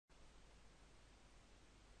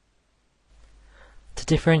To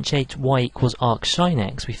differentiate y equals arctanh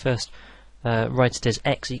x, we first write it as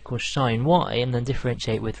x equals sine y, and then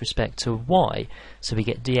differentiate with respect to y. So we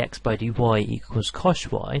get dx by dy equals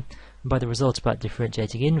cos y. And by the result about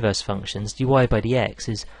differentiating inverse functions, dy by dx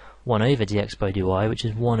is 1 over dx by dy, which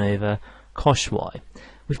is 1 over cos y.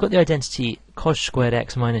 We've got the identity cos squared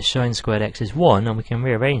x minus sine squared x is 1, and we can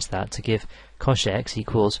rearrange that to give cos x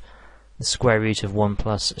equals the square root of 1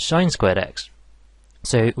 plus sine squared x.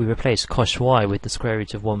 So we replace cos y with the square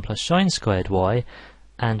root of 1 plus sine squared y,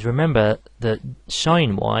 and remember that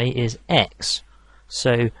sine y is x.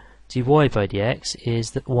 So dy by dx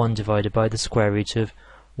is 1 divided by the square root of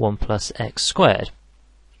 1 plus x squared.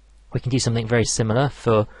 We can do something very similar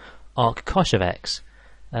for arc cos of x.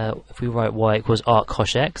 If we write y equals arc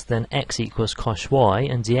cos x, then x equals cos y,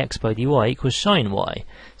 and dx by dy equals sine y.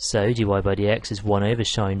 So dy by dx is 1 over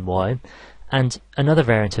sine y. And another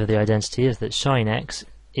variant of the identity is that sine x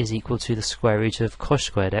is equal to the square root of cos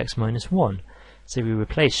squared x minus 1. So we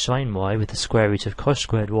replace sine y with the square root of cos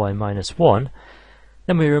squared y minus 1.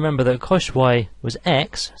 Then we remember that cos y was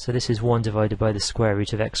x, so this is 1 divided by the square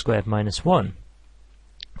root of x squared minus 1.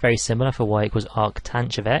 Very similar for y equals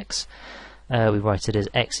arctanh of x. We write it as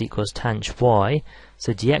x equals tanh y,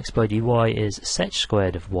 so dx by dy is sec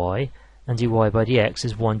squared of y, and dy by dx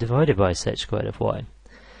is 1 divided by sec squared of y.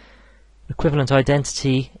 Equivalent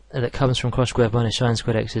identity that comes from cos squared minus sine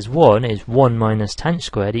squared x is 1 minus tanh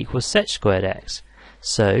squared equals sec squared x.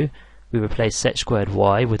 So we replace sec squared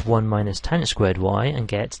y with 1 minus tanh squared y and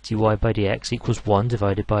get dy by dx equals 1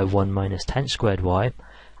 divided by 1 minus tanh squared y.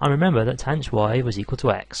 And remember that tanh y was equal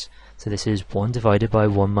to x. So this is 1 divided by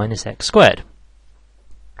 1 minus x squared.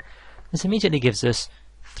 This immediately gives us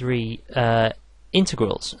three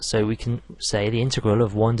integrals. So we can say the integral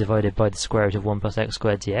of 1 divided by the square root of 1 plus x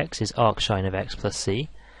squared dx is arcsin of x plus c.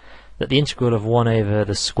 That the integral of 1 over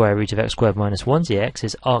the square root of x squared minus 1 dx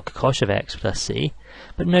is arc cos of x plus c.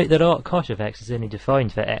 But note that arc cos of x is only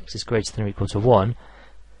defined for x is greater than or equal to 1.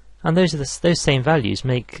 And those same values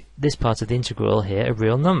make this part of the integral here a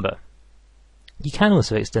real number. You can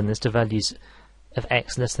also extend this to values of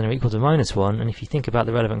x less than or equal to minus 1, and if you think about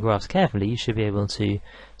the relevant graphs carefully, you should be able to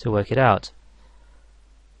work it out.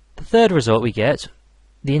 The third result we get,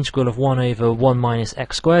 the integral of 1 over 1 minus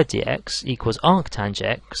x squared dx equals arctanh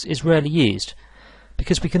x, is rarely used,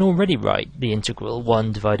 because we can already write the integral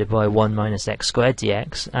 1 divided by 1 minus x squared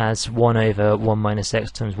dx as 1 over 1 minus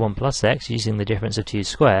x times 1 plus x using the difference of two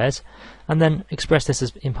squares, and then express this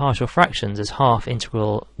as in partial fractions as half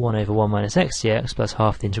integral 1 over 1 minus x dx plus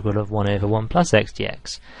half the integral of 1 over 1 plus x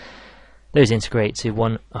dx. Those integrate to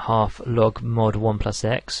 1/2 log mod 1 plus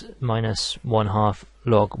x minus 1/2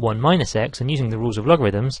 log 1 minus x, and using the rules of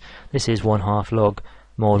logarithms, this is 1/2 log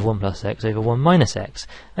mod 1 plus x over 1 minus x.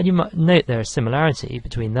 And you might note there is similarity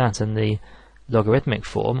between that and the logarithmic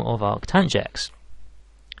form of arctanh x.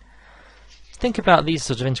 Think about these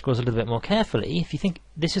sorts of integrals a little bit more carefully. If you think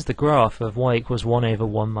this is the graph of y equals 1 over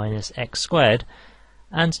 1 minus x squared,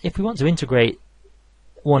 and if we want to integrate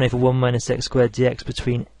 1 over 1 minus x squared dx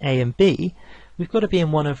between a and b, we've got to be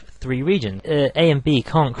in one of three regions. A and b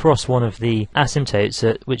can't cross one of the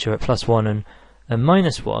asymptotes which are at plus 1 and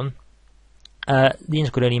minus 1. The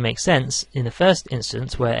integral only makes sense in the first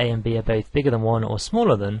instance where a and b are both bigger than 1 or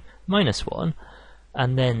smaller than minus 1,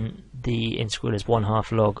 and then the integral is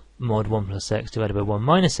 1/2 log mod 1 plus x divided by 1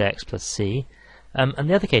 minus x plus c. And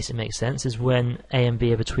the other case it makes sense is when a and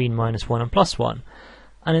b are between minus 1 and plus 1.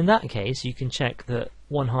 And in that case, you can check that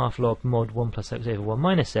 1/2 log mod 1 plus x over 1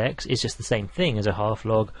 minus x is just the same thing as a half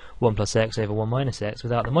log 1 plus x over 1 minus x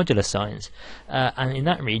without the modulus signs. And in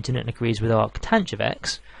that region, it agrees with arctanh of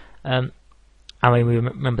x. And we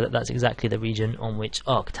remember that that's exactly the region on which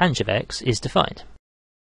arctanh of x is defined.